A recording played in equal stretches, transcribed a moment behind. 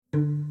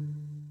Welcome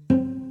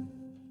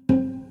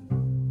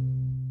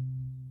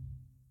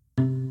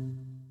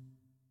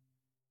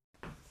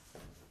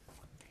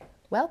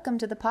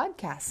to the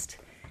podcast.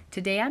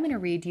 Today I'm going to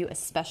read you a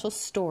special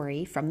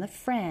story from The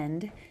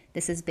Friend.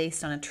 This is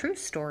based on a true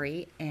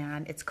story,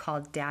 and it's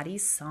called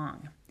Daddy's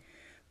Song.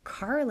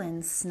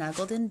 Carlin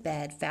snuggled in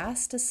bed,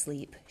 fast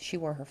asleep. She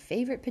wore her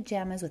favorite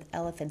pajamas with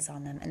elephants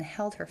on them and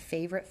held her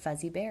favorite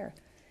fuzzy bear.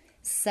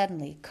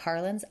 Suddenly,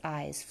 Carlin's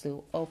eyes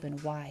flew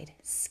open wide.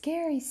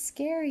 "Scary,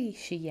 scary,"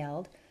 she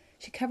yelled.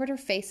 She covered her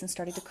face and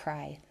started to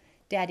cry.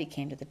 Daddy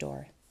came to the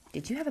door.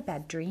 "Did you have a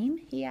bad dream?"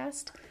 he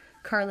asked.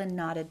 Carlin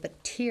nodded,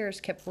 but tears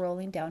kept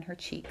rolling down her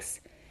cheeks.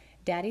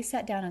 Daddy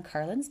sat down on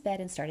Carlin's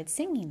bed and started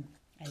singing.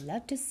 "I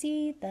love to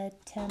see the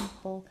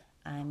temple.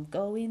 I'm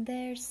going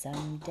there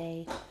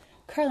someday."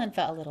 Carlin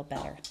felt a little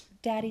better.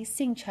 "Daddy,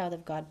 sing Child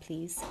of God,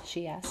 please,"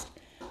 she asked.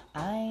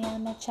 "I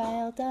am a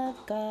child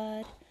of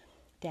God,"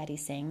 Daddy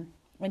sang.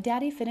 When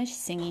Daddy finished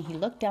singing, he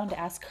looked down to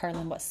ask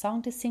Carlin what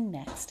song to sing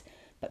next,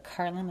 but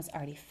Carlin was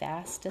already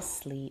fast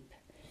asleep.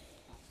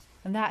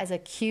 And that is a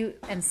cute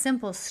and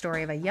simple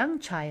story of a young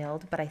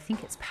child, but I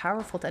think it's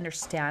powerful to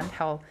understand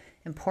how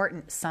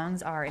important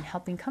songs are in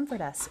helping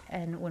comfort us.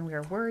 And when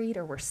we're worried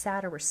or we're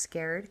sad or we're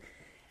scared,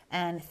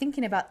 and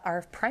thinking about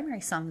our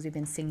primary songs we've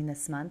been singing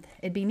this month,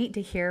 it'd be neat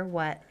to hear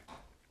what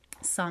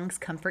songs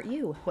comfort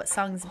you, what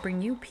songs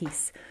bring you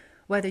peace,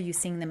 whether you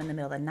sing them in the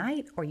middle of the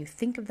night or you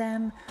think of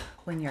them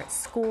when you're at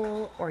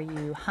school or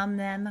you hum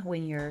them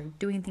when you're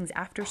doing things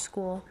after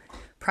school.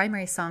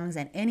 Primary songs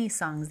and any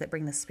songs that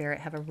bring the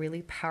Spirit have a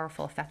really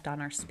powerful effect on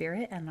our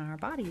spirit and on our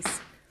bodies.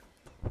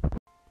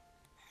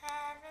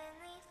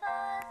 Heavenly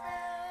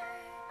Father,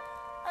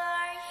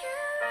 are you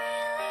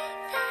really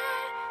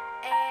there?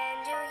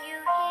 And do you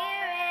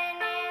hear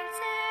and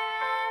answer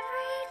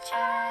every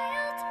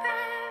child's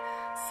prayer?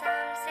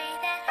 Some say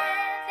that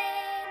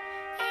heaven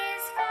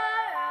is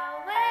far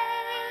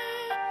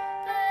away,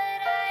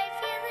 but I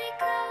feel it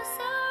close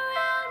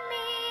around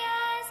me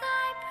as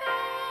I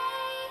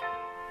pray.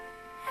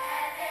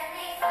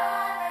 Heavenly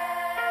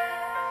Father,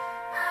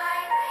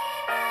 I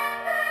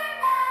remember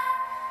now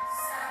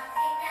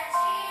something that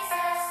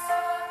Jesus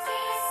told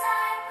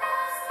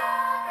disciples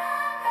long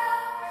ago.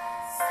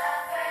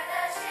 Suffer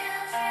the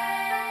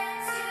children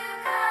to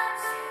come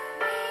to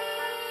me.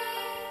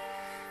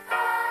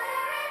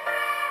 Father, in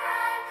prayer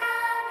I'm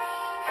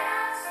coming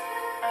now to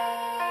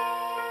thee.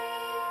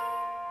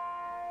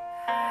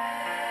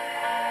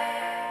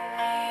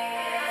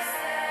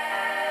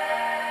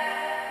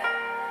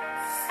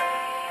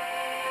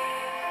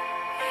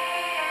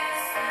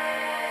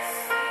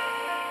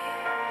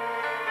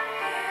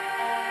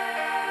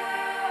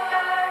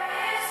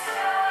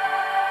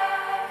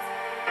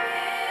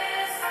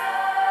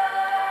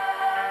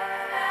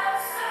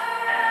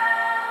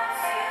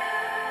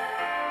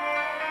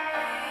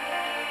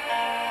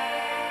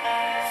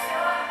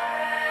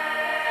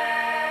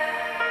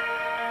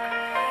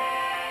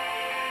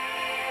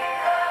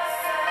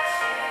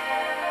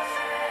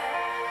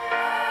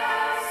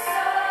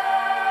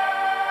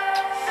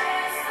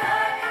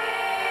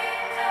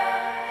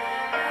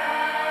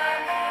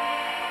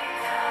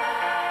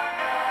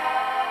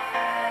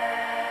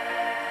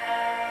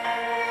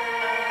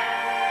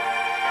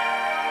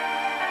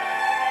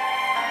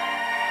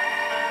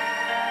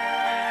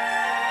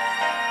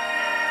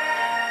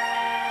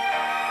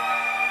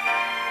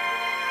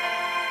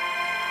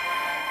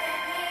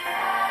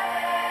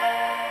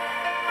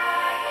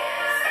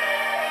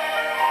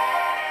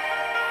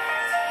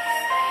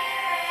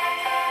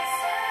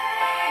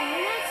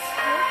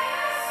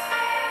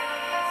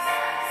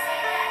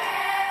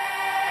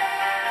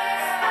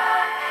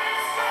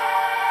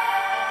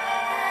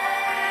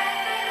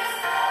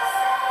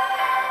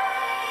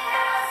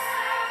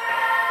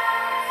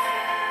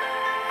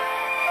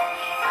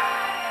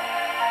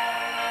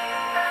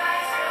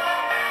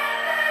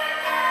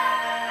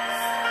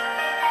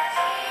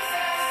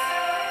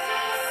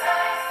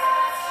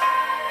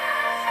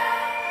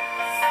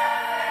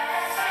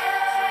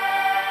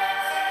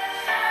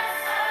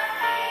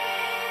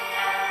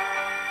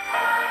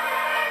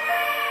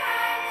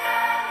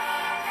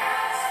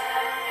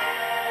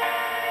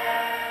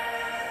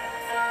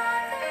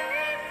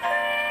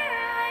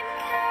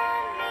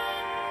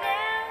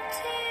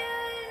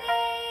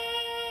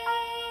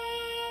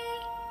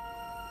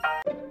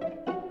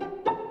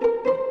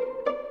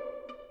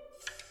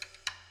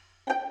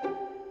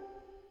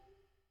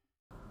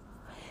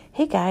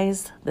 Hey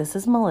guys, this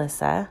is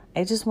Melissa.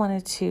 I just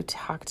wanted to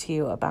talk to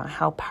you about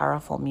how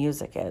powerful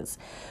music is.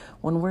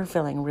 When we're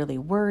feeling really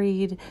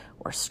worried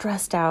or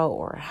stressed out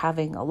or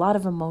having a lot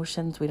of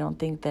emotions we don't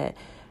think that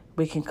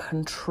we can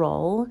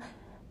control,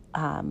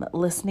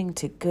 listening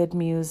to good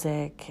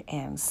music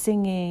and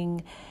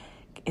singing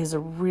is a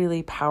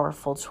really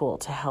powerful tool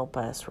to help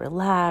us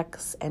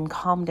relax and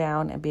calm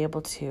down and be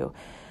able to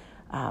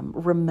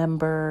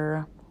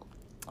remember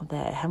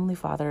that Heavenly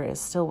Father is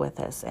still with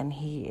us and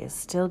He is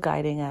still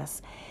guiding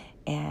us,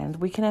 and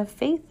we can have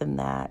faith in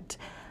that.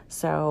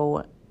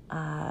 So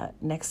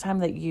next time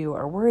that you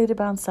are worried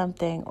about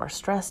something or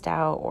stressed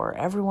out or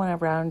everyone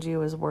around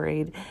you is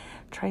worried,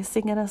 try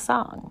singing a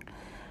song.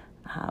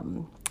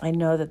 I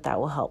know that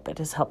will help. It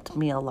has helped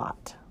me a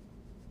lot.